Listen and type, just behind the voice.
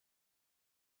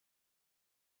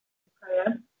खैर,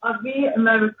 अभी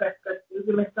मैं रिक्वेस्ट करती हूँ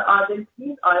कि मिस्टर आदिल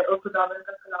प्लीज आए और खुदावंद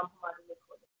का कलाम हमारे लिए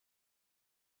खोले।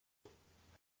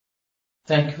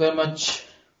 Thank you very much.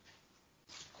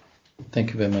 Thank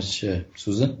you very much,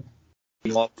 Susan.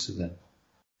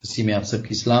 इसी में आप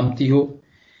सबकी सलामती हो।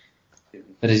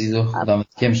 मेरे अजीजों, खुदावंद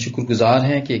के हम शुक्रगुजार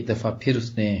हैं कि एक दफा फिर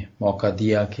उसने मौका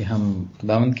दिया कि हम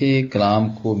खुदावंद के कलाम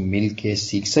को मिल के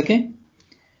सीख सकें।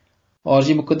 और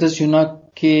ये मुकद्दस यूना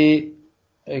की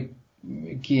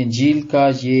इंजील का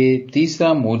ये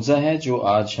तीसरा मोज़ा है जो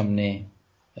आज हमने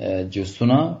जो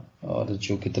सुना और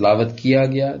जो कि तिलावत किया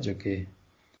गया, जो कि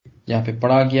यहाँ पे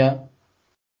पढ़ा गया,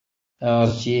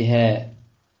 और ये है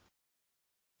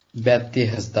बैते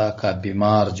हस्दा का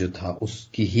बीमार जो था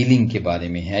उसकी हीलिंग के बारे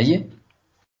में है। ये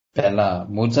पहला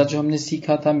मोज़ा जो हमने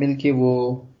सीखा था मिलके वो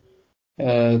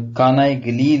कानाए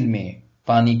गलील में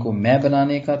पानी को मैं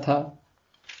बनाने का था।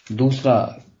 दूसरा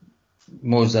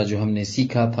मोज़ा जो हमने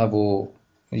सीखा था वो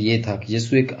ये था कि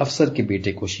यीशु एक अफसर के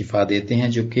बेटे को शिफा देते हैं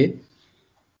जो कि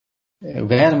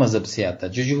गैर मजहब से आता,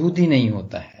 जो यहूदी नहीं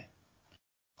होता है।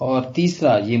 और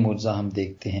तीसरा ये मोज़ा हम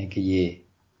देखते हैं कि ये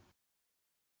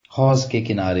हौज के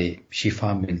किनारे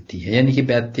शिफा मिलती है, यानी कि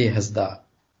बैते हस्दा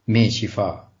में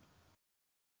शिफा।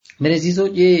 मेरे अजीजों,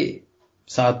 ये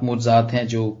 7 मोज़ात हैं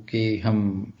जो कि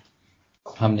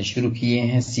हमने शुरू किए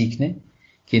हैं सीखने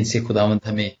कि इनसे खुदावंद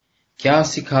हमें क्या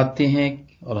सिखाते हैं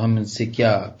और हम इनसे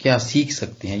क्या क्या सीख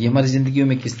सकते हैं, ये हमारी जिंदगियों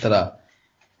में किस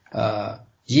तरह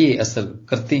ये असर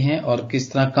करते हैं और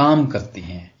किस तरह काम करते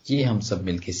हैं, ये हम सब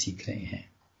मिलके सीख रहे हैं।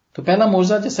 तो पहला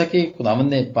मोज़ा, जैसा कि खुदावंद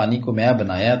ने पानी को मैं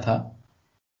बनाया था,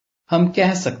 हम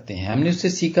कह सकते हैं हमने उससे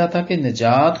सीखा था कि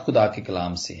निजात खुदा के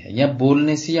कलाम से है, या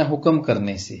बोलने से या हुक्म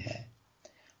करने से है।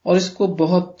 और इसको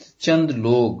बहुत चंद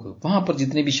लोग, वहां पर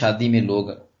जितने भी शादी में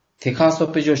लोग थे,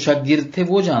 खासतौर पे जो शागिर्द थे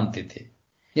वो जानते थे,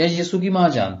 या यीशु की मां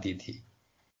जानती थी,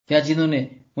 या जिन्होंने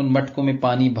उन मटकों में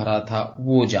पानी भरा था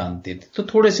वो जानते थे। तो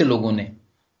थोड़े से लोगों ने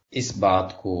इस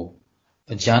बात को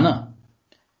जाना,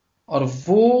 और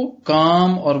वो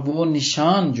काम और वो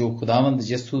निशान जो खुदावंद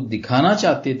यीशु दिखाना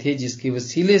चाहते थे, जिसके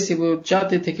वसीले से वो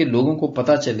चाहते थे कि लोगों को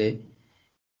पता चले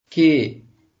कि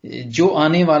जो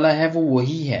आने वाला है वो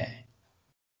वही है,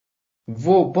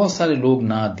 वो बहुत सारे लोग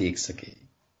ना देख सके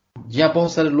या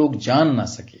बहुत सारे लोग जान ना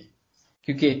सके।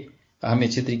 क्योंकि हमें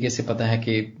अच्छे तरीके से पता है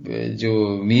कि जो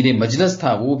मीरे मजलस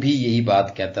था वो भी यही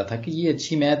बात कहता था कि ये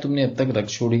अच्छी मैं तुमने अब तक रख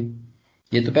छोड़ी,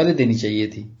 ये तो पहले देनी चाहिए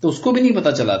थी। तो उसको भी नहीं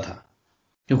पता चला था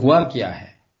कि हुआ क्या है।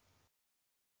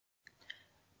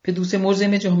 फिर दूसरे मोज़े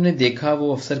में जो हमने देखा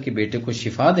वो अफसर के बेटे को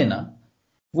शिफा देना,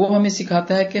 वो हमें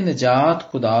सिखाता है कि निजात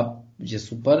खुदा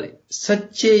यीशु पर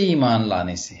सच्चे ईमान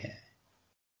लाने से है।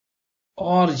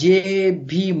 और ये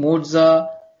भी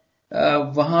मोज़ा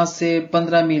वहां से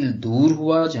 15 मील दूर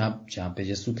हुआ, जहां पे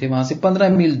यीशु थे वहां से 15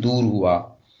 मील दूर हुआ,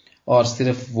 और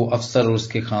सिर्फ वो अफसर और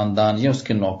उसके खानदान या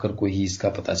उसके नौकर को ही इसका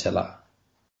पता चला।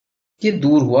 ये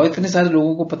दूर हुआ, इतने सारे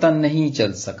लोगों को पता नहीं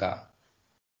चल सका।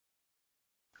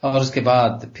 और उसके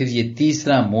बाद फिर ये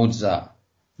तीसरा मोज़ा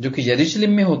जो कि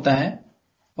यरूशलेम में होता है,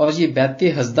 और ये बैते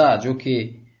हस्दा जो कि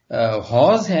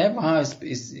हौज है, वहां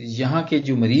यहां के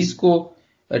जो मरीज को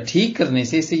ठीक करने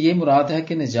से, इससे ये मुराद है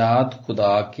कि निजात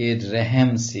खुदा के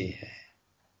रहम से है,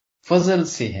 फजल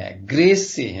से है, ग्रेस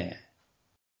से है।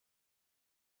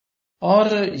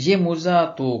 और ये मोज़ा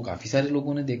तो काफी सारे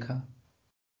लोगों ने देखा,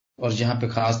 और जहां पे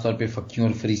खास तौर पे फकीरों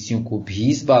और फरीसियों को भी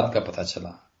इस बात का पता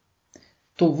चला।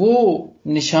 तो वो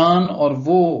निशान और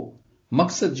वो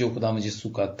मकसद जो खुदा यीशु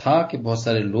का था कि बहुत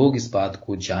सारे लोग इस बात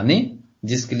को जाने,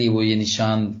 जिसके लिए वो ये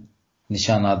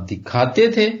निशानात दिखाते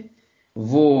थे,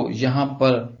 वो यहां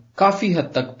पर काफी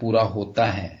हद तक पूरा होता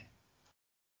है।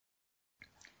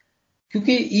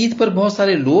 क्योंकि ईद पर बहुत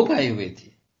सारे लोग आए हुए थे।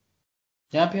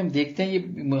 यहां पे हम देखते हैं,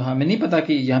 ये हमें नहीं पता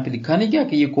कि यहां पे लिखा नहीं गया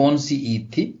कि ये कौन सी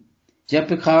ईद थी। यहां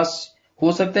पे खास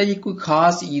हो सकता है ये कोई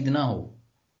खास ईद ना हो,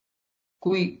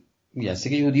 कोई जैसे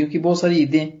कि यहूदियों की बहुत सारी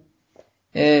ईदें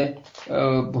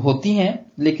होती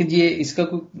हैं, लेकिन ये इसका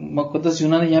कोई मुकद्दस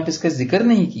यूना ने यहां पे इसका जिक्र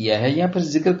नहीं किया है, यहां पर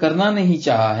जिक्र करना नहीं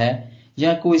चाहा है,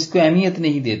 या कोई इसको अहमियत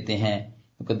नहीं देते हैं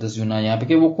मुकद्दस यूना यहां पे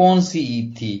कि वो कौन सी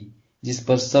ईद थी जिस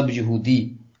पर सब यहूदी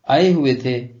आए हुए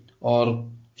थे और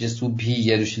यीशु भी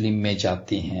यरूशलेम में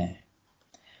जाते हैं।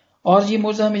 और ये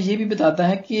मोज़ा हमें ये भी बताता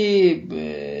है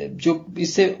कि जो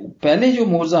इससे पहले जो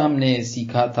मोज़ा हमने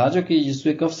सीखा था, जो कि यीशु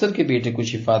एक अफसर के बेटे को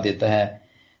शिफा देता है,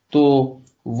 तो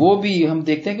वो भी हम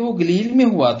देखते हैं कि वो गलील में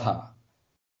हुआ था,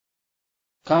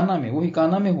 काना में, वही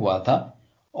काना में हुआ था।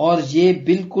 और ये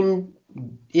बिल्कुल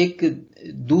एक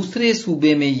दूसरे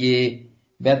सूबे में, ये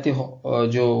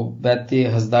बैते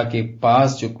हस्दा के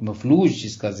पास जो मफलूज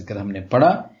जिसका जिक्र हमने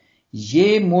पढ़ा,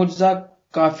 ये मोज़ा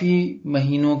काफी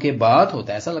महीनों के बाद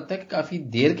होता है। ऐसा लगता है कि काफी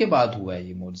देर के बाद हुआ है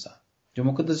ये मोज़ा, जो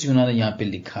मुकद्दस यूहन्ना ने यहाँ पे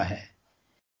लिखा है,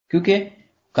 क्योंकि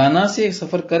काना से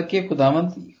सफर करके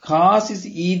खुदावंद खास इस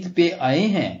ईद पे आए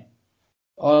हैं।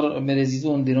 और मेरे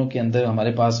अजीजों, उन दिनों के अंदर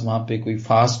हमारे पास वहां पे कोई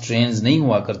फास्ट ट्रेन्स नहीं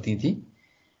हुआ करती थी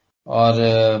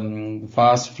और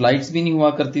फास्ट फ्लाइट्स भी नहीं हुआ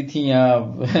करती थी, या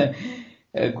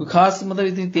कोई खास मतलब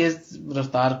इतनी तेज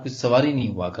रफ्तार कोई सवारी नहीं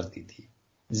हुआ करती थी।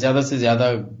 ज्यादा से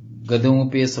ज्यादा गधों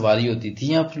पे सवारी होती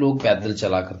थी या फिर लोग पैदल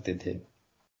चला करते थे।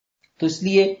 तो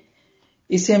इसलिए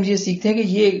इससे हम ये सीखते हैं कि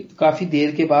ये काफी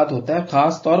देर के बाद होता है।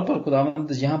 खास तौर पर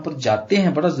खुदावंद यहां पर जाते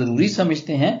हैं, बड़ा जरूरी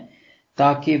समझते हैं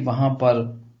ताकि वहां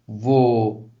पर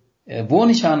वो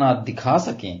निशानात दिखा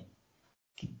सकें,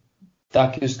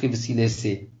 ताकि उसके वसीले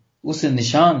से, उस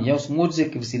निशान या उस मोजे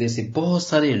के वसीले से बहुत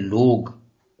सारे लोग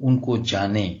उनको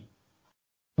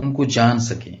उनको जान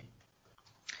सकें।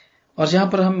 और जहां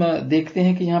पर हम देखते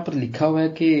हैं कि यहां पर लिखा हुआ है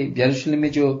कि यरूशलेम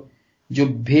में जो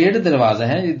भेड़ दरवाजा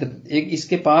है, एक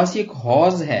इसके पास एक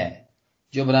हौज है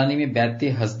जो इब्रानी में बैत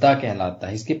हस्दा कहलाता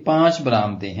है। इसके 5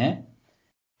 बरामदे हैं।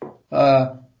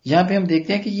 यहां पे हम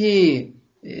देखते हैं कि ये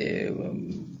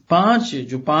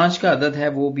 5 का अदद है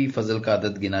वो भी फजल का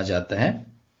अदद गिना जाता है।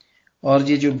 और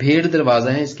ये जो भेड़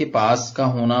दरवाजा है इसके पास का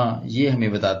होना ये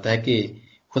हमें बताता है कि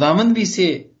खुदावंद भी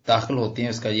इसे दाखिल होते हैं।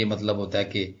 इसका ये मतलब होता है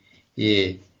कि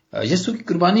ये यीशु की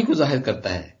कुर्बानी को जाहिर करता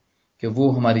है कि वो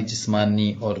हमारी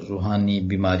जिस्मानी और रूहानी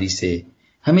बीमारी से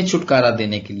हमें छुटकारा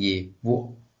देने के लिए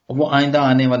वो आइंदा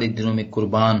आने वाले दिनों में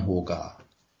कुर्बान होगा।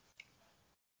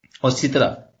 और इसी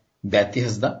तरह बैत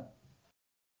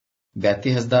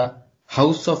हस्दा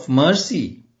हाउस ऑफ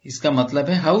मर्सी, इसका मतलब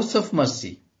है house of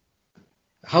mercy,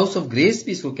 house of grace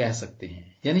भी इसको कह सकते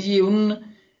हैं। यानी ये उन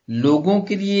लोगों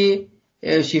के लिए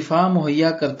शिफा मुहैया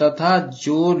करता था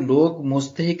जो लोग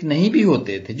मुस्तहिक नहीं भी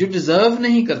होते थे, जो डिजर्व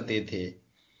नहीं करते थे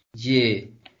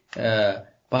ये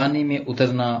पानी में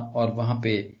उतरना। और वहां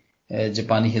पे जब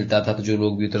पानी हिलता था तो जो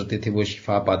लोग भी उतरते थे वो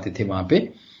शिफा पाते थे वहां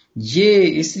पे। ये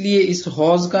इसलिए इस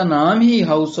हौज का नाम ही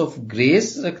हाउस ऑफ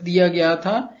ग्रेस रख दिया गया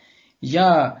था,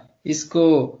 या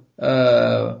इसको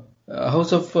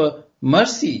हाउस ऑफ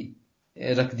मर्सी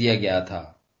रख दिया गया था।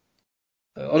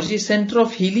 और ये सेंटर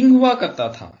ऑफ हीलिंग हुआ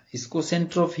करता था। इसको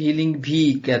सेंटर ऑफ हीलिंग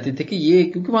भी कहते थे कि ये,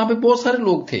 क्योंकि वहां पे बहुत सारे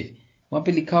लोग थे। वहां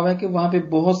पे लिखा हुआ है कि वहां पे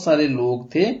बहुत सारे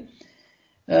लोग थे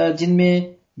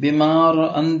जिनमें बीमार और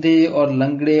अंधे और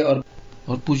लंगड़े और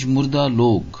कुछ मुर्दा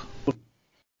लोग।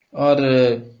 और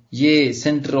ये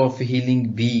सेंटर ऑफ हीलिंग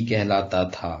भी कहलाता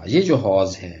था ये जो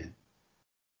हौज है।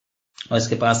 और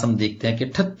इसके पास हम देखते हैं कि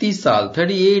 38 साल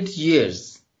 38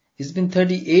 years, it's been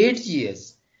 38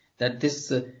 years that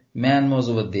this man was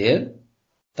over there,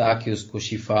 ताकि उसको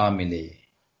शिफा मिले।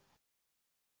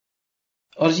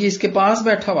 और ये इसके पास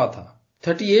बैठा हुआ था,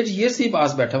 38 years ही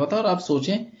पास बैठा हुआ था। और आप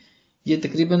सोचें ये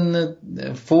तकरीबन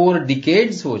 4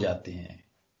 decades हो जाते हैं।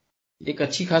 एक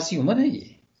अच्छी खासी उम्र है,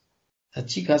 ये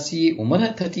अच्छी खासी उम्र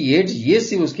है। 38 years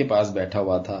से उसके पास बैठा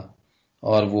हुआ था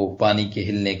और वो पानी के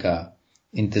हिलने का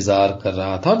इंतजार कर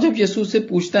रहा था। और जब यीशु से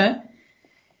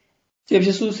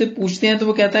पूछते हैं तो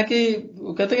वो कहता है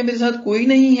कि मेरे साथ कोई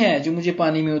नहीं है जो मुझे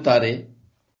पानी में उतारे।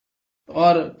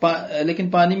 और लेकिन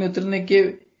पानी में उतरने के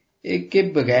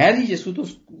बगैर ही यीशु तो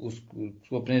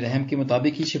उसको अपने रहम के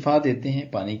मुताबिक ही शिफा देते हैं।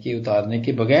 पानी के उतारने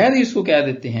के बगैर ही उसको कह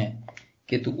देते हैं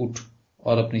कि तू उठ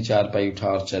और अपनी चारपाई उठा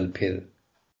और चल फिर।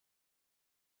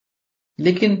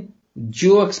 लेकिन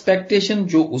जो एक्सपेक्टेशन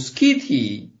जो उसकी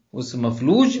थी उस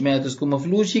मफलूज, मैं तो उसको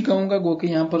मफलूज ही कहूंगा, गो कि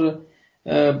यहां पर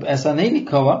ऐसा नहीं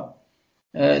लिखा हुआ,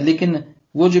 लेकिन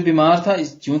वो जो बीमार था,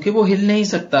 चूंकि वो हिल नहीं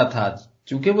सकता था,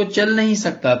 चूंकि वो चल नहीं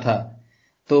सकता था,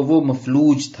 तो वो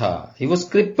मफलूज था। ही वॉज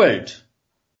क्रिपल्ड,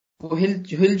 वो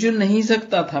हिलजुल नहीं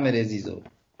सकता था मेरे अजीजों।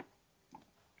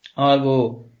 और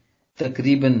वो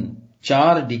तकरीबन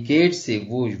 4 डिकेड से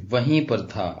वो वहीं पर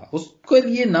था। उसके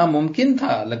लिए नामुमकिन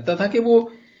था, लगता था कि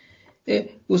वो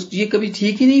ये कभी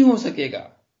ठीक ही नहीं हो सकेगा।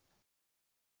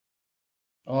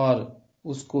 और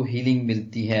उसको हीलिंग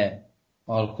मिलती है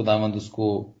और खुदावंद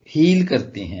उसको हील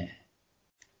करते हैं,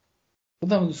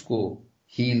 खुदावंद उसको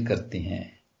हील करते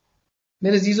हैं।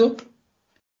 मेरे अजीजों,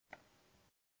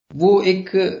 वो एक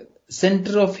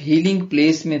सेंटर ऑफ हीलिंग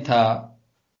प्लेस में था,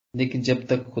 लेकिन जब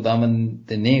तक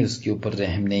खुदावंद ने उसके ऊपर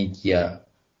रहम नहीं किया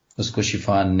उसको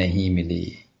शिफा नहीं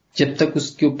मिली। जब तक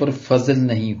उसके ऊपर फजल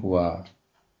नहीं हुआ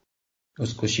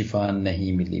उसको शिफा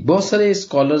नहीं मिली। बहुत सारे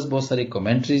स्कॉलर्स, बहुत सारे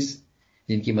कमेंट्रीज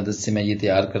जिनकी मदद से मैं ये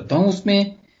तैयार करता हूं,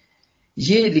 उसमें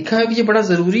ये लिखा है कि ये बड़ा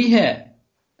जरूरी है।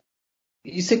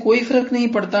 इससे कोई फर्क नहीं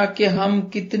पड़ता कि हम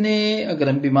कितने, अगर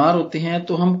हम बीमार होते हैं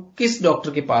तो हम किस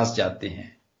डॉक्टर के पास जाते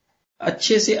हैं।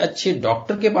 अच्छे से अच्छे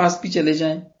डॉक्टर के पास भी चले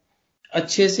जाएं,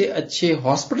 अच्छे से अच्छे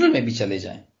हॉस्पिटल में भी चले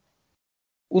जाएं,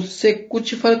 उससे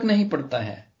कुछ फर्क नहीं पड़ता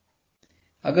है।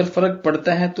 अगर फर्क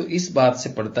पड़ता है तो इस बात से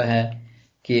पड़ता है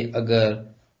कि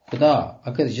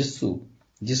अगर यीशु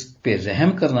जिस पे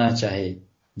रहम करना चाहे,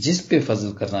 जिस पे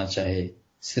फजल करना चाहे,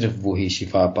 सिर्फ वो ही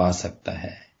शिफा पा सकता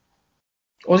है।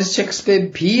 और इस शख्स पे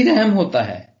भी रहम होता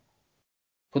है।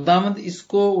 खुदावंद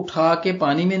इसको उठा के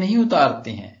पानी में नहीं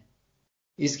उतारते हैं,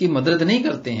 इसकी मदद नहीं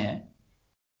करते हैं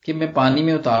कि मैं पानी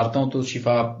में उतारता हूं तो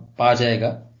शिफा पा जाएगा,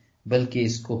 बल्कि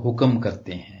इसको हुक्म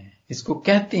करते हैं, इसको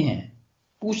कहते हैं,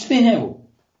 पूछते हैं।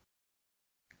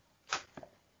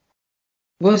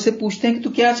 वो इससे पूछते हैं कि तू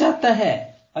क्या चाहता है।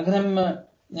 अगर हम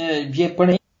ये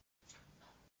पढ़ें,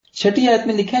 6ठी आयत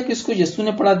में लिखा है कि उसको यीशु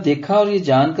ने पढ़ा देखा और ये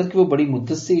जानकर कि वो बड़ी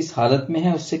मुद्दत से इस हालत में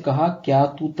है, उससे कहा, क्या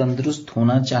तू तंदुरुस्त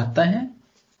होना चाहता है?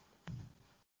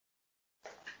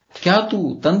 क्या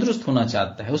तू तंदुरुस्त होना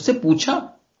चाहता है? उससे पूछा।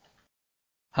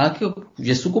 हालांकि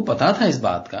यीशु को पता था इस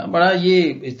बात का। बड़ा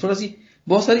ये थोड़ा सी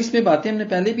बहुत सारी इसमें बातें हमने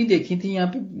पहले भी देखी थी। यहाँ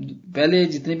पे पहले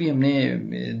जितने भी हमने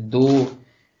 2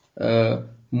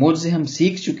 मोज़े हम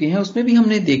सीख चुके हैं, उसमें भी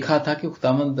हमने देखा था कि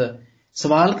खुदावंद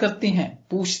सवाल करते हैं,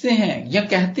 पूछते हैं या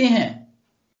कहते हैं।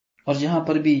 और यहां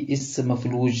पर भी इस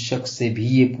मफलूज शख्स से भी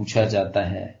ये पूछा जाता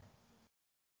है,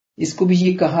 इसको भी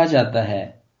ये कहा जाता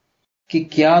है कि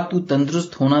क्या तू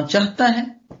तंदुरुस्त होना चाहता है?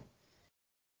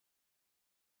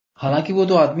 हालांकि वो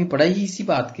तो आदमी पड़ा ही इसी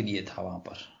बात के लिए था, वहां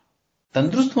पर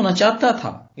तंदुरुस्त होना चाहता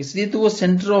था, इसलिए तो वो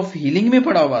सेंटर ऑफ हीलिंग में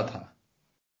पड़ा हुआ था,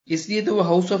 इसलिए तो वो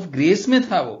हाउस ऑफ ग्रेस में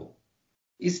था, वो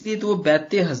इसलिए तो वो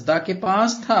बैते हसदा के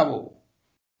पास था, वो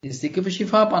इसलिए कि वो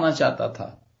शिफा पाना चाहता था।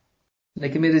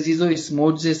 लेकिन मेरे अजीजों, इस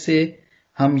मोज़े से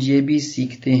हम ये भी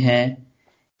सीखते हैं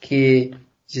कि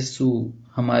यीशु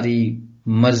हमारी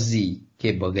मर्जी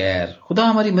के बगैर, खुदा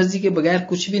हमारी मर्जी के बगैर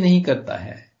कुछ भी नहीं करता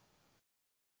है।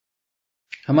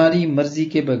 हमारी मर्जी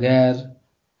के बगैर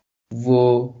वो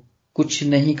कुछ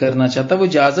नहीं करना चाहता। वो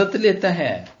इजाजत लेता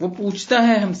है, वो पूछता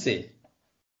है हमसे।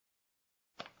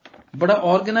 बड़ा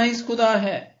ऑर्गेनाइज खुदा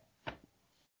है।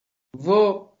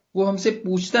 वो हमसे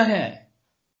पूछता है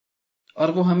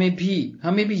और वो हमें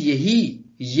भी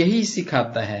यही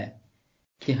सिखाता है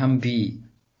कि हम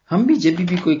भी जब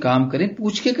भी कोई काम करें,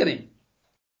 पूछ के करें।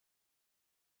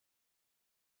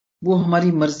 वो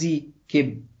हमारी मर्जी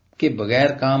के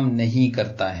बगैर काम नहीं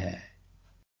करता है।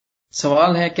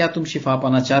 सवाल है, क्या तुम शिफा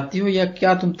पाना चाहते हो या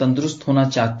क्या तुम तंदुरुस्त होना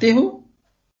चाहते हो?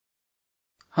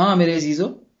 हां मेरे अजीजों,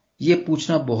 ये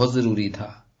पूछना बहुत जरूरी था,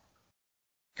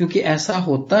 क्योंकि ऐसा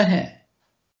होता है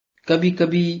कभी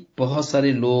कभी बहुत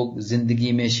सारे लोग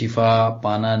जिंदगी में शिफा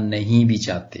पाना नहीं भी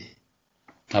चाहते।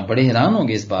 आप बड़े हैरान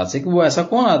होंगे इस बात से कि वो ऐसा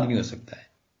कौन आदमी हो सकता है।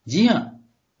 जी हां,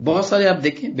 बहुत सारे आप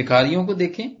देखें, भिखारियों को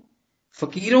देखें,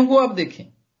 फकीरों को आप देखें,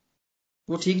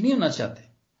 वो ठीक नहीं होना चाहते।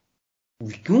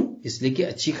 क्यों? इसलिए कि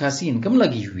अच्छी खासी इनकम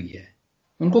लगी हुई है,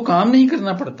 उनको काम नहीं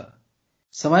करना पड़ता,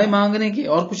 सवाए मांगने के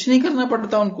और कुछ नहीं करना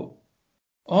पड़ता उनको।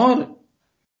 और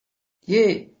ये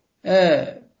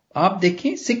आप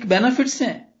देखें, सिक बेनिफिट्स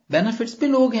हैं, बेनिफिट्स पे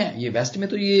लोग हैं। ये वेस्ट में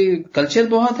तो ये कल्चर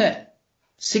बहुत है,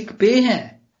 सिक पे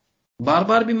हैं, बार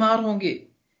बार बीमार होंगे,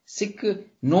 सिक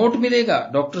नोट मिलेगा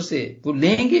डॉक्टर से, वो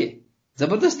लेंगे,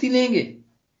 जबरदस्ती लेंगे।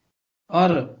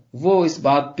 और वो इस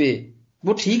बात पे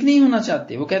वो ठीक नहीं होना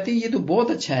चाहते। वो कहते हैं ये तो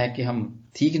बहुत अच्छा है कि हम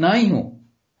ठीक ना ही हो।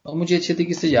 और मुझे अच्छे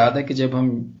तरीके से याद है कि जब हम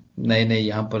नए नए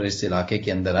यहां पर इस इलाके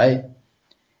के अंदर आए,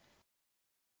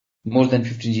 मोर देन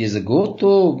 15 years ago,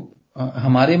 तो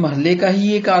हमारे मोहल्ले का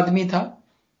ही एक आदमी था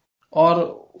और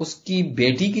उसकी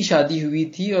बेटी की शादी हुई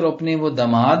थी। और अपने वो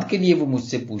दामाद के लिए वो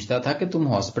मुझसे पूछता था कि तुम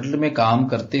हॉस्पिटल में काम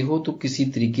करते हो तो किसी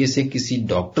तरीके से किसी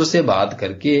डॉक्टर से बात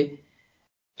करके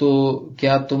तो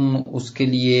क्या तुम उसके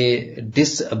लिए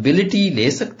डिसेबिलिटी ले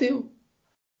सकते हो,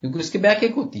 क्योंकि उसके बैक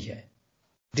एक होती है,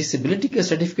 डिसेबिलिटी का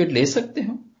सर्टिफिकेट ले सकते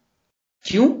हो।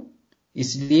 क्यों?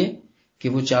 इसलिए कि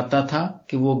वो चाहता था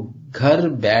कि वो घर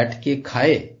बैठ के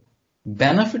खाए,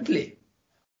 बेनिफिट ले।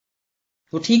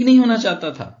 वो ठीक नहीं होना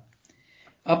चाहता था।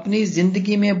 अपनी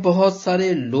जिंदगी में बहुत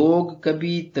सारे लोग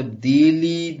कभी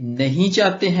तब्दीली नहीं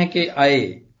चाहते हैं कि आए।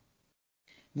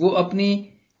 वो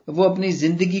अपनी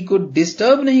जिंदगी को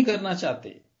डिस्टर्ब नहीं करना चाहते।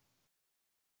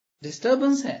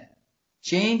 डिस्टर्बेंस है,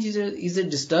 change is a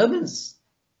disturbance,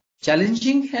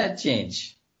 challenging है चेंज।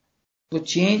 वो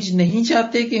चेंज नहीं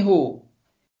चाहते कि हो,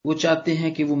 वो चाहते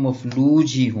हैं कि वो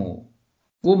मफलूज ही हो,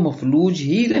 वो मफलूज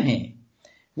ही रहें।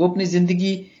 वो अपनी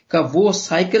जिंदगी का वो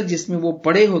साइकिल जिसमें वो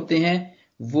पड़े होते हैं,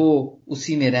 वो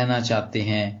उसी में रहना चाहते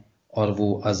हैं और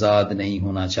वो आजाद नहीं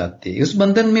होना चाहते, उस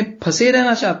बंधन में फंसे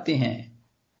रहना चाहते हैं,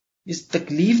 इस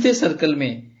तकलीफ के सर्कल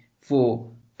में वो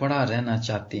पड़ा रहना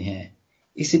चाहते हैं।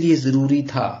 इसलिए जरूरी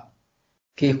था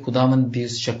कि खुदावंद भी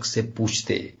उस शख्स से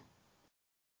पूछते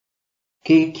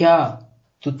कि क्या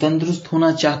तू तंदुरुस्त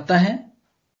होना चाहता है?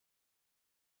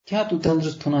 क्या तू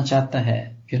तंदुरुस्त होना चाहता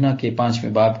है? यूहन्ना के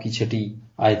 5वें बाब की 6ठी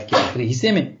आयत के आखिरी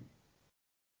हिस्से में।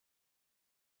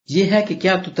 यह है कि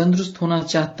क्या तू तंदुरुस्त होना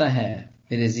चाहता है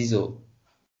मेरे अजीजों।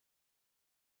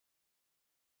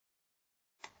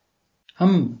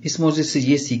 हम इस मौजूद से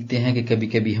ये सीखते हैं कि कभी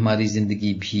कभी हमारी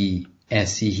जिंदगी भी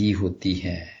ऐसी ही होती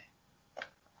है।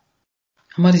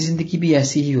 हमारी जिंदगी भी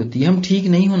ऐसी ही होती है। हम ठीक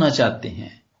नहीं होना चाहते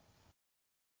हैं।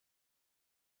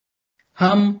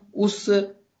 हम उस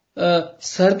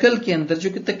सर्कल के अंदर जो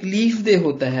कि तकलीफ दे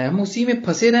होता है, हम उसी में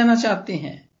फंसे रहना चाहते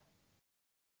हैं।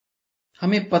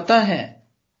 हमें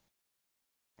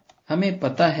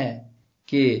पता है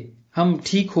कि हम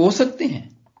ठीक हो सकते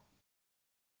हैं,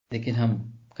 लेकिन हम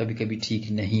कभी कभी ठीक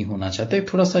नहीं होना चाहते।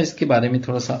 थोड़ा सा इसके बारे में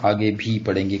थोड़ा सा आगे भी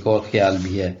पढ़ेंगे, एक और ख्याल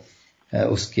भी है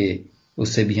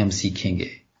उससे भी हम सीखेंगे।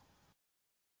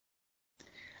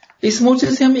 इस मोर्चे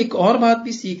से हम एक और बात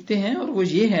भी सीखते हैं, और वो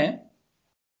ये है,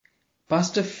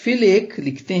 पास्टर फिल एक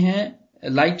लिखते हैं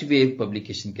लाइट वेव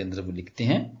पब्लिकेशन के अंदर, वो लिखते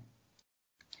हैं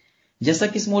जैसा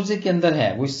कि इस मोर्चे के अंदर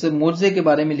है, वो इस मोर्चे के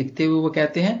बारे में लिखते हुए वो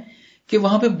कहते हैं कि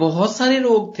वहां पे बहुत सारे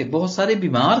लोग थे, बहुत सारे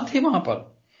बीमार थे वहां पर।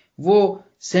 वो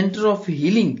सेंटर ऑफ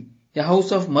हीलिंग या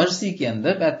हाउस ऑफ मर्सी के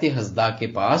अंदर बैते हसदा के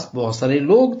पास बहुत सारे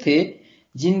लोग थे,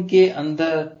 जिनके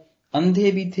अंदर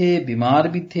अंधे भी थे, बीमार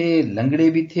भी थे, लंगड़े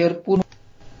भी थे,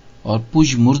 और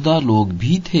पुज मुर्दा लोग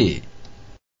भी थे।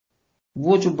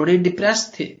 वो जो बड़े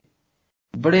डिप्रेस थे,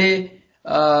 बड़े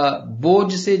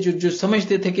बोझ से जो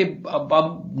समझते थे कि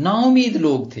अब नाउमीद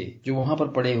लोग थे जो वहां पर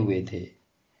पड़े हुए थे,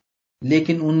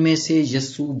 लेकिन उनमें से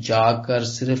यस्सु जाकर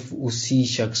सिर्फ उसी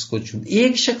शख्स को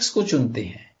एक शख्स को चुनते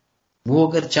हैं। वो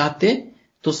अगर चाहते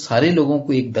तो सारे लोगों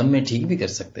को एकदम में ठीक भी कर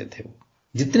सकते थे। वो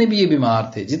जितने भी ये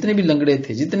बीमार थे, जितने भी लंगड़े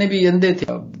थे, जितने भी अंधे थे,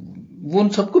 वो उन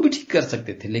सबको भी ठीक कर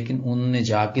सकते थे, लेकिन उन्होंने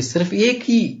जाके सिर्फ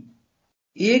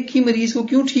एक ही मरीज को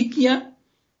क्यों ठीक किया?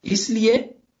 इसलिए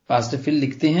पास्टर फिल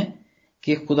लिखते हैं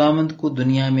कि खुदावंद को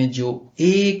दुनिया में जो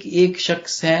एक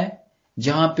शख्स है,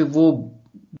 जहां पे वो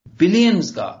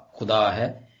बिलियंस का खुदा है,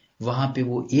 वहां पे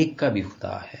वो एक का भी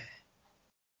खुदा है।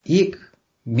 एक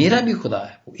मेरा भी खुदा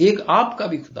है, वो एक आपका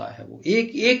भी खुदा है, वो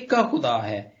एक का खुदा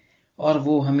है, और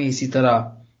वो हमें इसी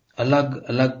तरह अलग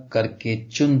अलग करके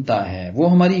चुनता है। वो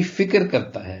हमारी फिक्र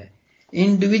करता है,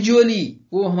 इंडिविजुअली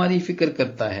वो हमारी फिक्र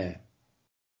करता है।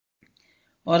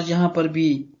 और जहां पर भी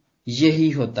यही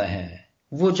होता है,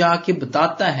 वो जाके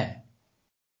बताता है।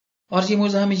 और ये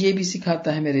मुझे हमें ये भी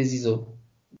सिखाता है मेरे अजीजों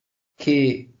कि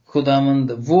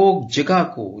खुदामंद वो जगह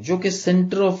को जो कि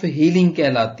सेंटर ऑफ हीलिंग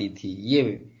कहलाती थी,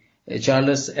 ये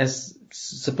चार्ल्स एस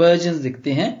स्पर्जन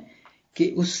लिखते हैं कि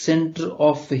उस सेंटर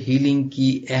ऑफ हीलिंग की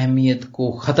अहमियत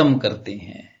को खत्म करते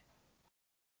हैं।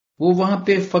 वो वहां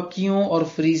पे फकीयों और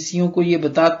फरीसियों को ये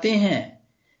बताते हैं,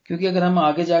 क्योंकि अगर हम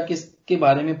आगे जाके इसके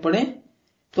बारे में पढ़ें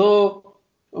तो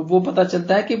वो पता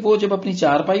चलता है कि वो जब अपनी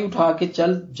चारपाई उठा के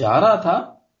चल जा रहा था,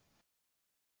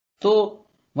 तो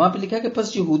वहां पे लिखा है कि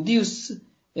पस यहूदी उस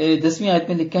 10वीं आयत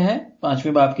में लिखा है,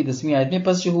 5वें बाब की 10वीं आयत में,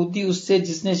 पस यहूदी उससे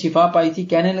जिसने शिफा पाई थी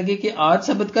कहने लगे कि आज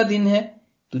सबत का दिन है,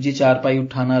 तुझे चारपाई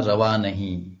उठाना रवा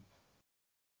नहीं।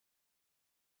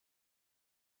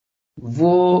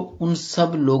 वो उन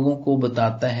सब लोगों को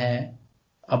बताता है,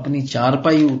 अपनी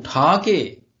चारपाई उठा के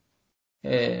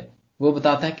वो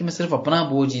बताता है कि मैं सिर्फ अपना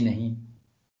बोझ ही नहीं,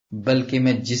 बल्कि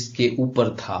मैं जिसके ऊपर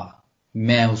था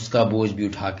मैं उसका बोझ भी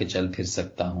उठा के चल फिर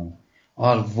सकता हूं।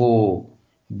 और वो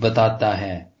बताता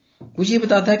है, वो ये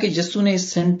बताता है कि यीशु ने इस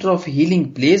सेंटर ऑफ हीलिंग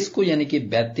प्लेस को यानी कि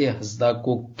बैते हसदा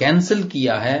को कैंसिल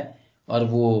किया है, और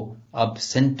वो अब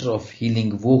सेंटर ऑफ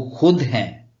हीलिंग वो खुद हैं।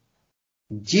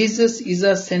 Jesus is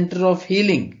a centre of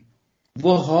healing.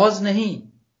 वो हौज नहीं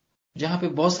जहां पे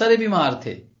बहुत सारे बीमार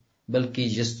थे, बल्कि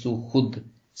यीशु खुद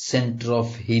सेंटर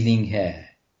ऑफ हीलिंग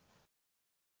है।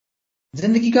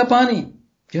 जिंदगी का पानी,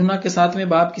 यूहन्ना के 7वें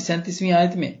बाब की 37वीं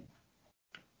आयत में,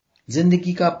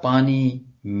 जिंदगी का पानी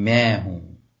मैं हूं।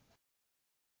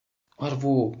 और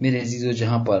वो मेरे अजीजों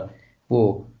जहां पर वो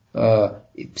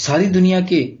सारी दुनिया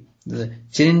के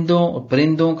चरिंदों और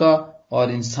परिंदों का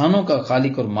और इंसानों का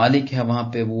खालिक और मालिक है, वहां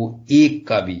पे वो एक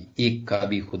का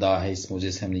भी खुदा है। इस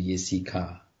वजह से हमने ये सीखा।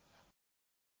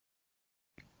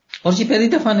 और ये पहली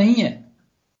दफा नहीं है।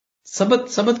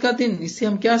 सबत का दिन, इससे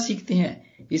हम क्या सीखते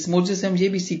हैं? इस मौजूद से हम ये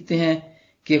भी सीखते हैं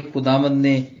कि खुदावंद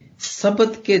ने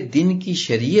सबत के दिन की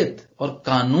शरीयत और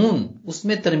कानून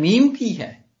उसमें तरमीम की है।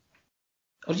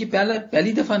 और ये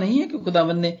पहली दफा नहीं है कि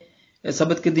खुदावंद ने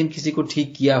सबत के दिन किसी को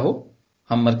ठीक किया हो।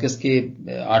 हम मरकज के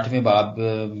 8वें बाब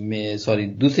में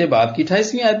दूसरे बाब की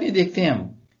 28वीं आयत में देखते हैं हम,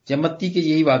 जब मत्ती के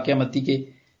यही वाकया मत्ती के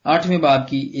 8वें बाब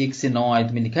की 1 से 9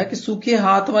 आयत में लिखा है कि सूखे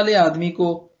हाथ वाले आदमी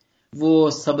को वो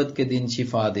सबत के दिन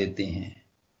शिफा देते हैं।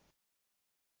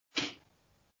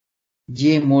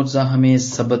 ये मौजज़ा हमें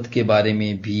सबत के बारे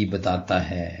में भी बताता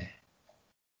है।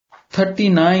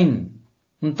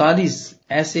 39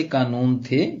 ऐसे कानून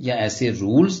थे या ऐसे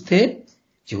रूल्स थे,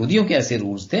 यहूदियों के ऐसे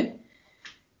रूल्स थे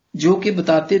जो कि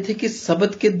बताते थे कि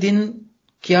सबत के दिन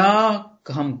क्या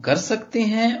हम कर सकते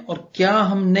हैं और क्या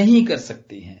हम नहीं कर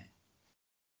सकते हैं,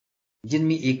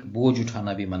 जिनमें एक बोझ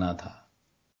उठाना भी मना था।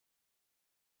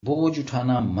 बोझ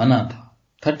उठाना मना था।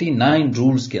 39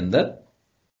 रूल्स के अंदर,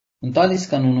 39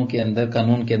 कानून के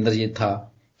अंदर यह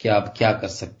था कि आप क्या कर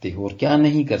सकते हो और क्या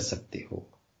नहीं कर सकते हो।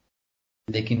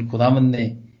 लेकिन खुदावंद ने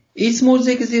इस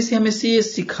मौजज़े के जरिए हमें से ये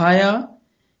सिखाया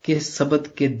कि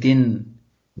सबत के दिन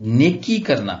नेकी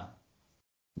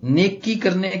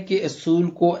करने के असूल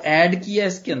को ऐड किया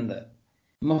इसके अंदर।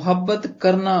 मोहब्बत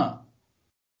करना,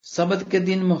 सबत के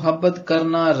दिन मोहब्बत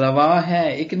करना रवा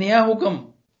है, एक नया हुक्म।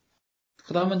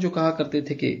 खुदावंद जो कहा करते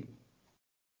थे कि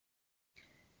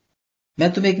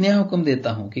मैं तुम्हें एक नया हुक्म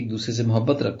देता हूं कि एक दूसरे से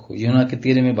मोहब्बत रखो, यूहन्ना के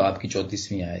 13वें बाब की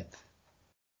 34वीं आयत।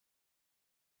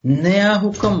 नया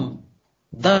हुक्म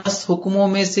 10 हुक्मों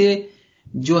में से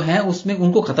जो है उसमें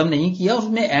उनको खत्म नहीं किया,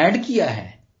 उसमें ऐड किया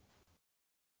है,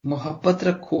 मोहब्बत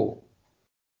रखो,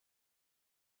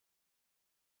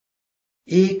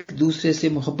 एक दूसरे से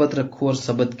मोहब्बत रखो और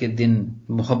सबत के दिन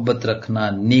मोहब्बत रखना,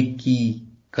 नेकी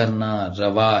करना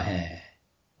रवा है।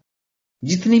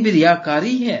 जितनी भी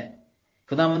रियाकारी है,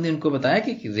 खुदावंद ने उनको बताया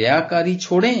कि रियाकारी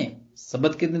छोड़ें,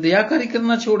 सबत के दिन रियाकारी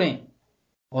करना छोड़ें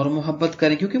और मोहब्बत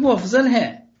करें, क्योंकि वो अफजल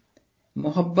है।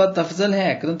 मोहब्बत अफजल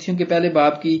है। करंथियों के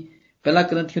पहला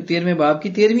करंथियों 13वें बाब की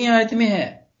 13वीं आयत में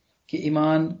है कि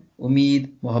ईमान,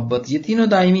 उम्मीद, मोहब्बत ये तीनों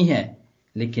दायमी है,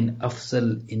 लेकिन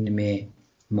अफजल इनमें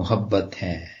मोहब्बत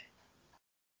है।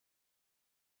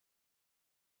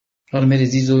 और मेरे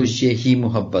अजीजों,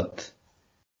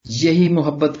 यही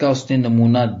मोहब्बत का उसने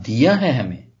नमूना दिया है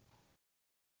हमें।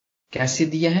 कैसे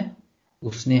दिया है?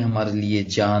 उसने हमारे लिए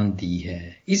जान दी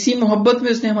है। इसी मोहब्बत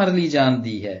में उसने हमारे लिए जान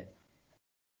दी है।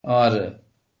 और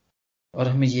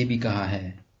हमें यह भी कहा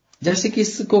है, जैसे कि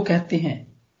इसको कहते हैं,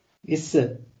 इस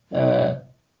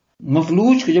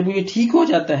मफलूज को जब ये ठीक हो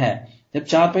जाता है, जब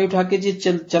चारपाई उठा के ये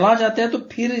चला जाता है, तो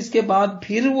फिर इसके बाद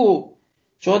फिर वो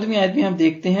 14वीं आयत में हम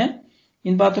देखते हैं,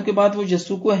 इन बातों के बाद वो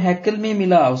यस्सु को हैकल में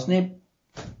मिला। उसने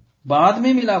बाद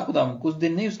में मिला, खुदा कुछ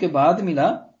दिन नहीं, उसके बाद मिला।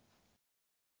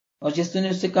 और यस्सु ने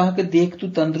उससे कहा कि देख, तू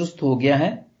तंदुरुस्त हो गया है,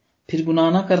 फिर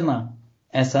गुनाह ना करना,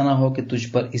 ऐसा ना हो कि तुझ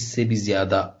पर इससे भी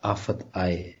ज्यादा आफत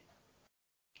आए।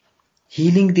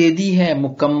 हीलिंग दे दी है,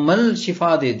 मुकम्मल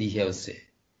शिफा दे दी है उससे।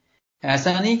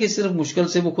 ऐसा नहीं कि सिर्फ मुश्किल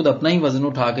से वो खुद अपना ही वजन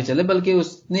उठा के चले, बल्कि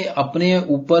उसने अपने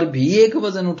ऊपर भी एक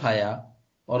वजन उठाया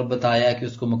और बताया कि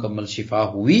उसको मुकम्मल शिफा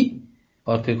हुई।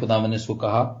 और फिर खुदावंद ने उसको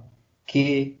कहा कि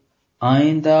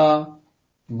आइंदा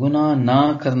गुनाह ना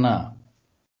करना।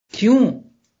 क्यों?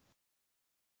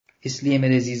 इसलिए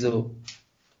मेरे अजीजों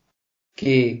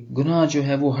कि गुनाह जो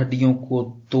है वो हड्डियों को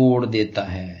तोड़ देता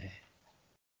है।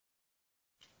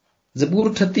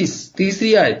 ज़बूर 38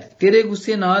 3री आयत, तेरे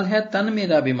गुस्से नाल है तन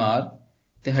मेरा बीमार,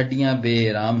 ते हड्डियां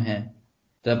बेआराम हैं,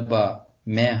 रब्बा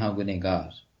मैं हां गुनहगार।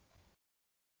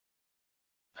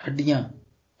 हड्डियां,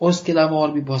 और उसके अलावा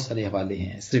और भी बहुत सारे हवाले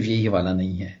हैं, सिर्फ यही हवाला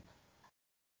नहीं है।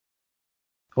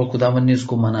 और खुदावंद ने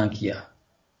उसको मना किया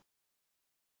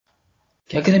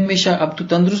क्या कि हमेशा अब तू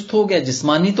तंदुरुस्त हो गया,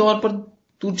 जिस्मानी तौर पर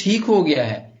तू ठीक हो गया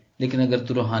है, लेकिन अगर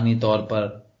तू रूहानी तौर पर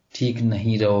ठीक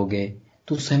नहीं रहोगे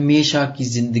तो हमेशा की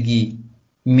जिंदगी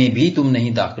में भी तुम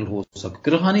नहीं दाखिल हो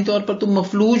सकते। रूहानी तौर पर तुम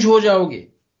मफलूज हो जाओगे,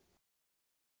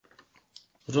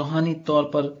 रूहानी तौर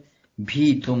पर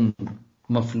भी तुम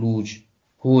मफलूज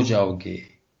हो जाओगे।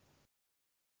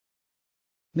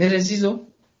 मेरे अजीजों,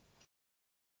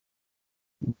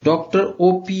 डॉक्टर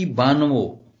ओपी बानवो,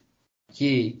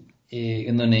 ये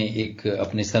इन्होंने एक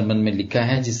अपने सरमन में लिखा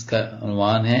है जिसका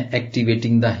अनुवाद है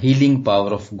activating the healing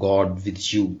power of God with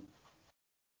you.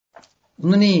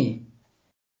 उन्होंने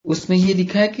उसमें ये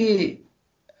लिखा है कि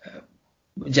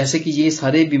जैसे कि ये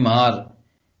सारे बीमार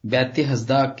बैते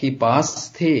हस्दा के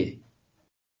पास थे,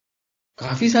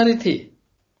 काफी सारे थे,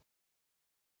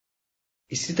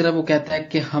 इसी तरह वो कहता है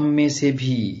कि हम में से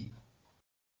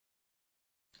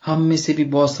भी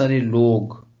बहुत सारे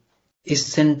लोग इस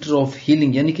सेंटर ऑफ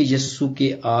हीलिंग यानी कि यस्सु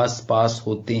के आसपास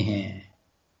होते हैं।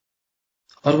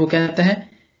 और वो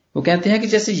कहते हैं कि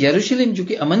जैसे यरूशलेम जो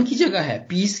कि अमन की जगह है,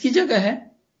 पीस की जगह है,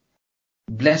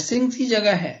 ब्लेसिंग्स की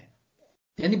जगह है,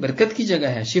 यानी बरकत की जगह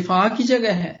है, शिफा की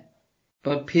जगह है,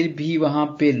 पर फिर भी वहां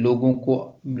पे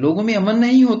लोगों में अमन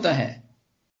नहीं होता है,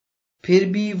 फिर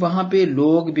भी वहां पे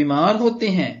लोग बीमार होते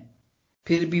हैं,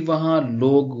 फिर भी वहां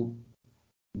लोग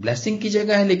ब्लेसिंग की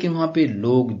जगह है, लेकिन वहां पे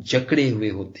लोग जकड़े हुए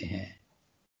होते हैं,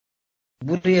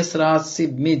 बुरे असरात से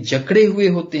में जकड़े हुए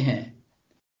होते हैं।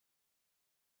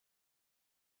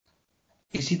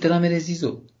 इसी तरह मेरे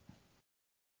अजीजों,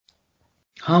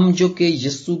 हम जो कि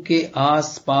यीशु के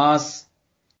आस पास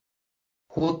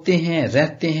होते हैं,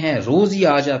 रहते हैं, रोज ही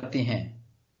आ जाते हैं,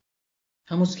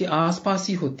 हम उसके आस पास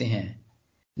ही होते हैं,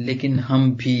 लेकिन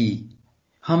हम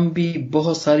भी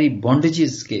बहुत सारी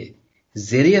बॉन्डेजेस के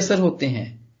जेरे असर होते हैं।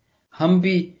 हम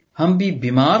भी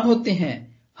बीमार होते हैं,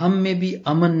 हम में भी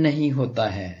अमन नहीं होता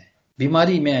है।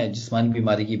 बीमारी, मैं जिस्मानी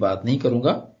बीमारी की बात नहीं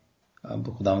करूंगा,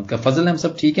 अब खुदावंद का फजल है, हम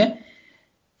सब ठीक है।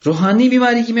 रूहानी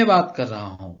बीमारी की मैं बात कर रहा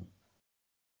हूं।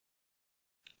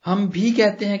 हम भी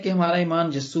कहते हैं कि हमारा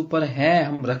ईमान यीशु पर है,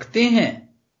 हम रखते हैं,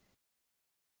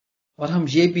 और हम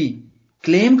ये भी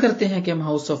क्लेम करते हैं कि हम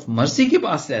हाउस ऑफ मर्सी के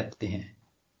पास रहते हैं,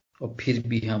 और फिर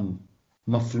भी हम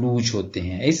मफलूज होते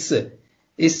हैं।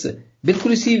 इस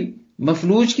बिल्कुल इसी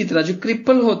मफलूज की तरह जो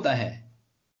क्रिपल होता है।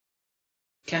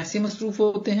 कैसे मसरूफ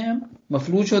होते हैं हम?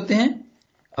 मफलूज होते हैं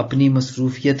अपनी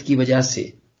मसरूफियत की वजह से,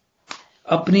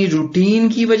 अपनी रूटीन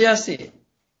की वजह से।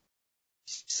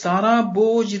 सारा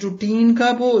बोझ, रूटीन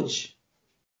का बोझ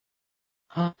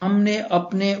हमने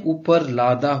अपने ऊपर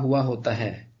लादा हुआ होता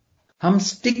है। हम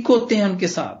स्टिक होते हैं, उनके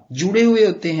साथ जुड़े हुए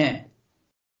होते हैं,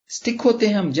 स्टिक होते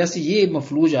हैं हम। जैसे ये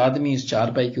मफलूज आदमी इस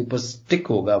चारपाई के ऊपर स्टिक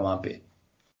होगा, वहां पे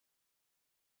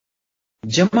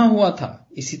जमा हुआ था,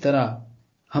 इसी तरह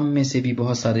हम में से भी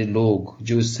बहुत सारे लोग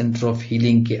जो इस सेंटर ऑफ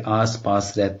हीलिंग के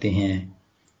आसपास रहते हैं,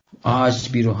 आज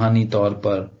भी रूहानी तौर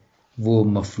पर वो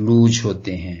मफलूज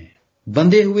होते हैं,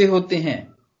 बंधे हुए होते हैं।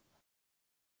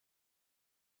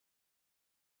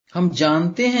 हम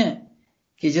जानते हैं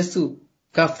कि यीशु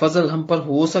का फजल हम पर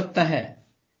हो सकता है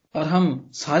और हम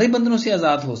सारे बंधनों से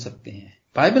आजाद हो सकते हैं।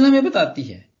 बाइबल हमें बताती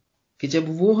है कि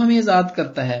जब वो हमें आजाद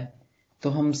करता है तो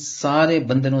हम सारे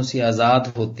बंधनों से आजाद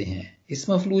होते हैं। इस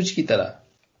मफलूज की तरह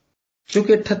जो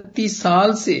कि 38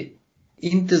 साल से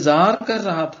इंतजार कर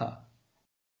रहा था,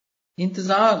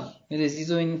 इंतजार मेरे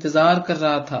अजीजों, इंतजार कर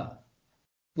रहा था।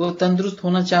 वो तंदुरुस्त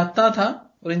होना चाहता था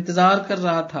और इंतजार कर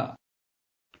रहा था।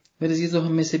 मेरे अजीजों,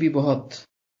 हम में से भी बहुत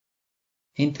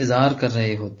इंतजार कर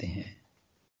रहे होते हैं,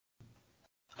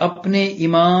 अपने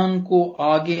ईमान को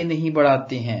आगे नहीं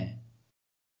बढ़ाते हैं।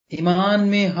 ईमान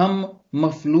में हम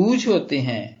मफलूज होते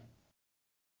हैं।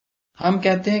 हम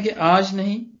कहते हैं कि आज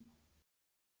नहीं,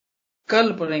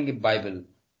 कल पढ़ेंगे बाइबल।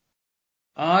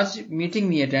 आज मीटिंग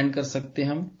नहीं अटेंड कर सकते,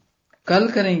 हम कल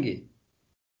करेंगे।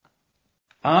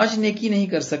 आज नेकी नहीं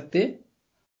कर सकते,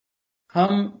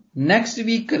 हम नेक्स्ट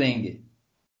वीक करेंगे।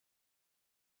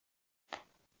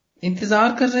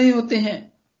 इंतजार कर रहे होते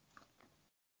हैं।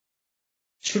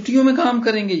 छुट्टियों में काम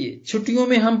करेंगे, ये छुट्टियों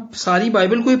में हम सारी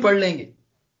बाइबल को ही पढ़ लेंगे।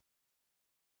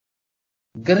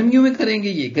 गर्मियों में करेंगे,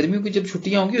 ये गर्मियों की जब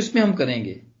छुट्टियां होंगी उसमें हम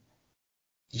करेंगे।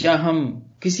 या हम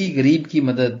किसी गरीब की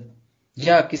मदद,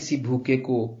 या किसी भूखे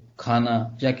को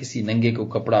खाना, या किसी नंगे को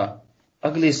कपड़ा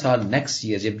अगले साल, नेक्स्ट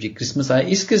ईयर, जब ये क्रिसमस आए।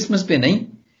 इस क्रिसमस पे नहीं,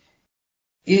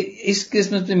 इस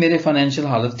क्रिसमस पे मेरे फाइनेंशियल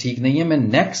हालत ठीक नहीं है, मैं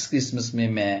नेक्स्ट क्रिसमस में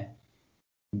मैं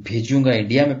भेजूंगा,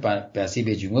 इंडिया में पैसे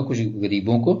भेजूंगा कुछ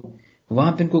गरीबों को,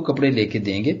 वहां पे इनको कपड़े लेके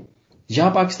देंगे, या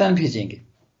पाकिस्तान भेजेंगे।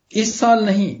 इस साल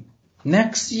नहीं,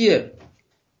 नेक्स्ट ईयर।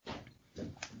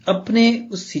 अपने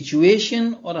उस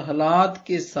सिचुएशन और हालात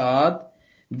के साथ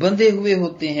बंधे हुए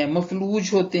होते हैं, मफलूज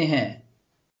होते हैं।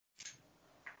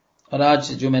 और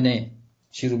आज जो मैंने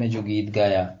शुरू में जो गीत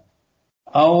गाया,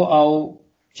 आओ आओ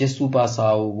यीशु पास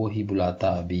आओ, वो ही बुलाता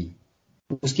अभी,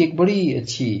 उसकी एक बड़ी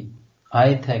अच्छी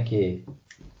आयत है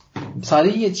कि सारी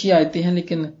ही अच्छी आयतें हैं,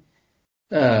 लेकिन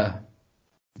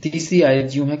तीसरी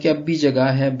आयत यूं है कि अब भी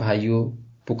जगह है भाइयों,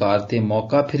 पुकारते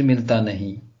मौका फिर मिलता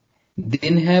नहीं।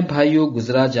 दिन है भाइयों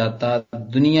गुजरा जाता,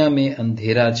 दुनिया में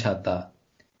अंधेरा छाता।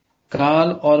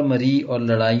 काल और मरी और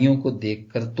लड़ाइयों को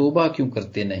देखकर तौबा क्यों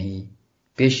करते नहीं।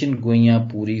 पेशन गोइयां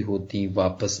पूरी होती,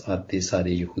 वापस आते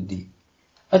सारे यहूदी।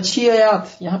 अच्छी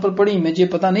आयत यहां पर पढ़ी। मुझे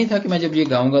पता नहीं था कि मैं जब ये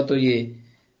गाऊंगा तो ये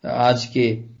आज के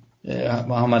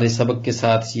हमारे सबक के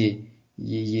साथ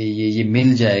ये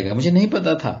मिल जाएगा, मुझे नहीं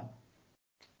पता था।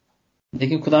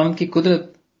 लेकिन खुदावंद की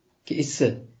कुदरत कि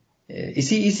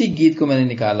इसी गीत को मैंने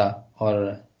निकाला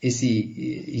और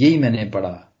यही मैंने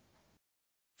पढ़ा।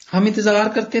 हम इंतजार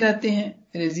करते रहते हैं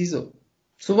मेरे अजीजों।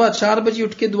 सुबह 4 बजे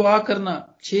उठ के दुआ करना,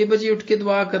 6 बजे उठ के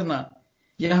दुआ करना,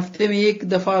 या हफ्ते में एक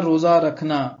दफा रोजा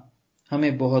रखना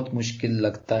हमें बहुत मुश्किल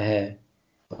लगता है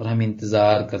और हम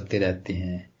इंतजार करते रहते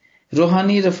हैं।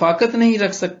 रूहानी रफाकत नहीं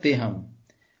रख सकते हम।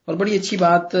 और बड़ी अच्छी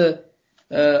बात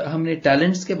हमने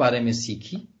टैलेंट्स के बारे में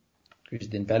सीखी कुछ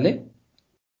दिन पहले।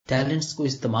 टैलेंट्स को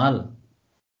इस्तेमाल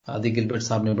आदिल गिलबर्ट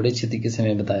साहब ने बड़े अच्छे तरीके से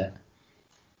हमें बताया।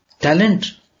 टैलेंट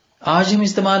आज हम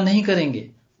इस्तेमाल नहीं करेंगे,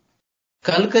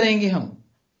 कल करेंगे, हम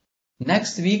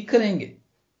नेक्स्ट वीक करेंगे।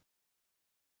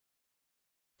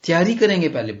 तैयारी करेंगे,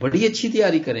 पहले बड़ी अच्छी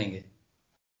तैयारी करेंगे।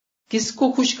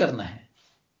 किसको खुश करना है?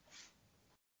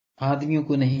 आदमियों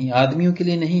को नहीं, आदमियों के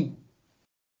लिए नहीं,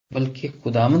 बल्कि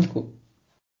खुदावंद को।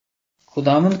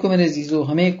 खुदावंद को मेरे अजीजों,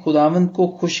 हमें खुदावंद को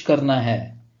खुश करना है।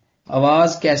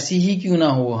 आवाज कैसी ही क्यों ना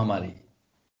हो हमारी,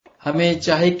 हमें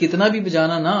चाहे कितना भी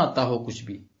बजाना ना आता हो, कुछ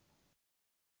भी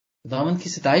खुदावंद की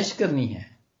सताइश करनी है।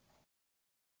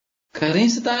 करें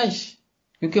सताइश,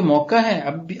 क्योंकि मौका है,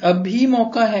 अब भी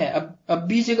मौका है, अब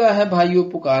भी जगह है। भाइयों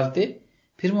पुकारते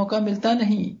फिर मौका मिलता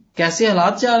नहीं। कैसे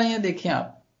हालात जा रहे हैं देखें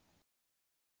आप।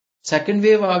 सेकंड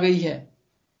वेव आ गई है।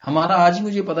 हमारा आज ही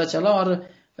मुझे पता चला, और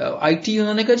आईटी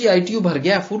उन्होंने कहा जी आईटीयू भर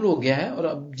गया है, फुल हो गया है, और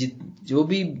अब जो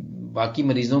भी बाकी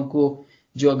मरीजों को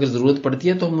जो अगर जरूरत पड़ती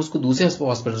है तो हम उसको दूसरे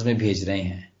हॉस्पिटल में भेज रहे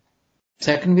हैं।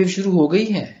 सेकंड वेव शुरू हो गई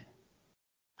है।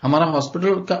 हमारा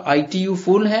हॉस्पिटल का आईटीयू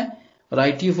फुल है, और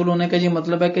आईटीयू फुल होने का ये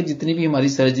मतलब है कि जितनी भी हमारी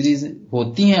सर्जरीज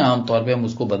होती हैं आमतौर पे हम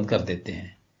उसको बंद कर देते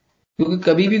हैं, क्योंकि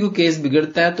कभी भी कोई केस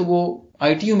बिगड़ता है तो वो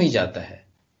आईटीयू में ही जाता है,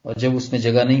 और जब उसमें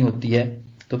जगह नहीं होती है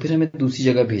तो फिर हमें दूसरी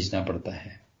जगह भेजना पड़ता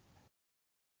है।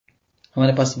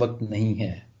 हमारे पास वक्त नहीं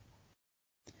है।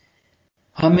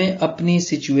 हमें अपनी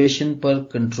सिचुएशन पर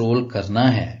कंट्रोल करना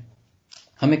है।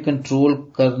 हमें कंट्रोल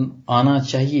करना आना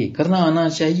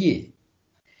चाहिए।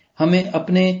 हमें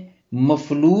अपने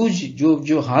मफलूज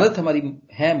जो हालत हमारी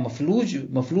है,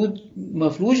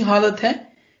 मफलूज हालत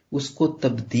है, उसको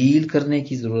तब्दील करने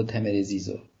की जरूरत है मेरे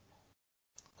अजीजों।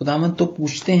 खुदावंद तो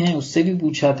पूछते हैं, उससे भी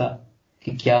पूछा था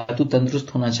कि क्या तू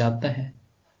तंदुरुस्त होना चाहता है।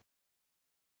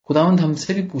 खुदावंद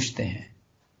हमसे भी पूछते हैं,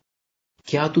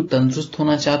 क्या तू तंदुरुस्त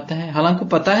होना चाहता है? हालांकि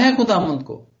पता है खुदावंद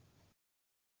को,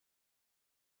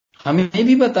 हमें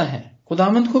भी पता है,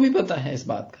 खुदावंद को भी पता है इस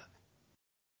बात का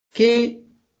कि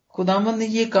खुदावंद ने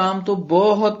ये काम तो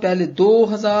बहुत पहले,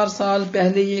 2000 साल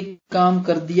पहले ये काम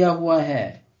कर दिया हुआ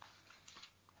है।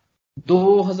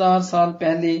 2000 साल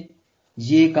पहले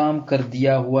ये काम कर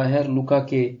दिया हुआ है। लूका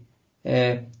के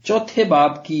 4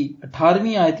 बाब की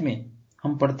 18वीं आयत में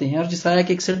हम पढ़ते हैं, और जिसाया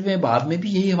के 61वें बाब में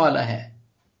भी यही हवाला है।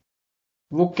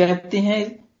 वो कहते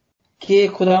हैं कि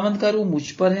खुदावंद का रूह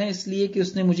मुझ पर है, इसलिए कि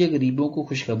उसने मुझे गरीबों को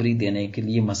खुशखबरी देने के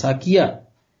लिए मसा किया।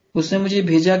 उसने मुझे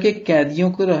भेजा कि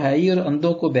कैदियों को रिहाई और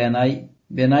अंधों को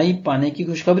बेनाई पाने की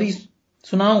खुशखबरी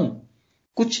सुनाऊं,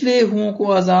 कुचले हुओं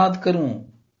को आजाद करूं,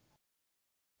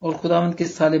 और खुदावंद के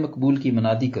साले मकबूल की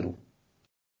मनादी करूं।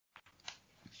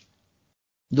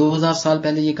 2000 साल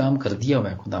पहले ये काम कर दिया हुआ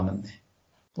है खुदावंद ने,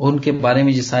 और उनके बारे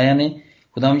में यशायाह ने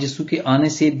खुदावंद यीशु के आने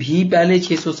से भी पहले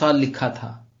 600 साल लिखा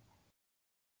था।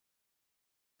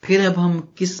 फिर अब हम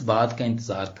किस बात का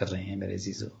इंतजार कर रहे हैं मेरे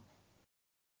अजीजों?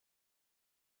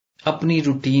 अपनी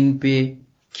रूटीन पे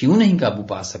क्यों नहीं काबू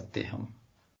पा सकते हम?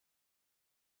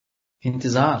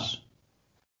 इंतजार,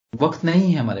 वक्त नहीं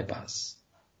है हमारे पास,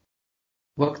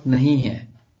 वक्त नहीं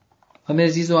है। और मेरे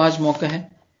अजीजों आज मौका है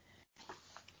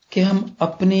कि हम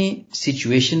अपनी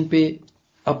सिचुएशन पे,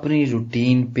 अपनी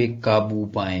रूटीन पे काबू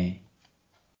पाएं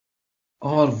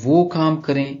और वो काम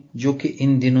करें जो कि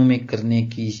इन दिनों में करने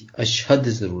की अशद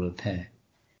जरूरत है,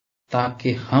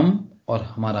 ताकि हम और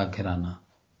हमारा घराना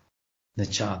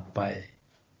निजात पाए,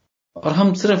 और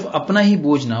हम सिर्फ अपना ही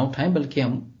बोझ ना उठाएं, बल्कि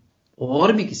हम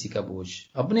और भी किसी का बोझ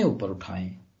अपने ऊपर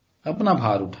उठाएं, अपना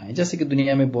भार उठाएं। जैसे कि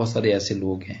दुनिया में बहुत सारे ऐसे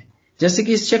लोग हैं, जैसे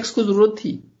कि इस शख्स को जरूरत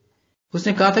थी,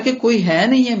 उसने कहा था कि कोई है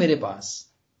नहीं है मेरे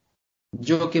पास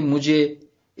जो कि मुझे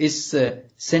इस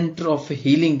सेंटर ऑफ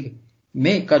हीलिंग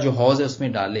में का जो हौज है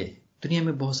उसमें डाले। दुनिया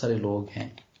में बहुत सारे लोग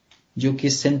हैं जो कि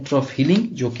सेंटर ऑफ हीलिंग,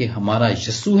 जो कि हमारा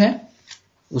यीशु है,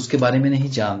 उसके बारे में नहीं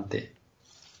जानते।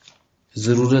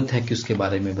 जरूरत है कि उसके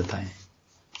बारे में बताएं।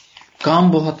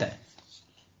 काम बहुत है,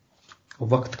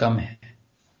 वक्त कम है,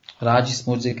 और आज इस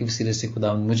मौजे के वसीले से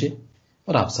खुदावंद मुझे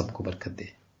और आप सबको बरकत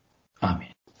दे।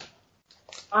 आमीन।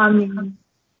 Amen.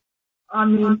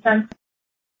 Amen.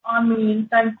 Amen.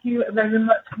 Thank you very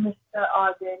much, Mr.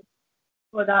 Adil,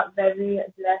 for that very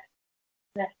blessed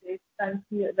message. Thank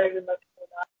you very much.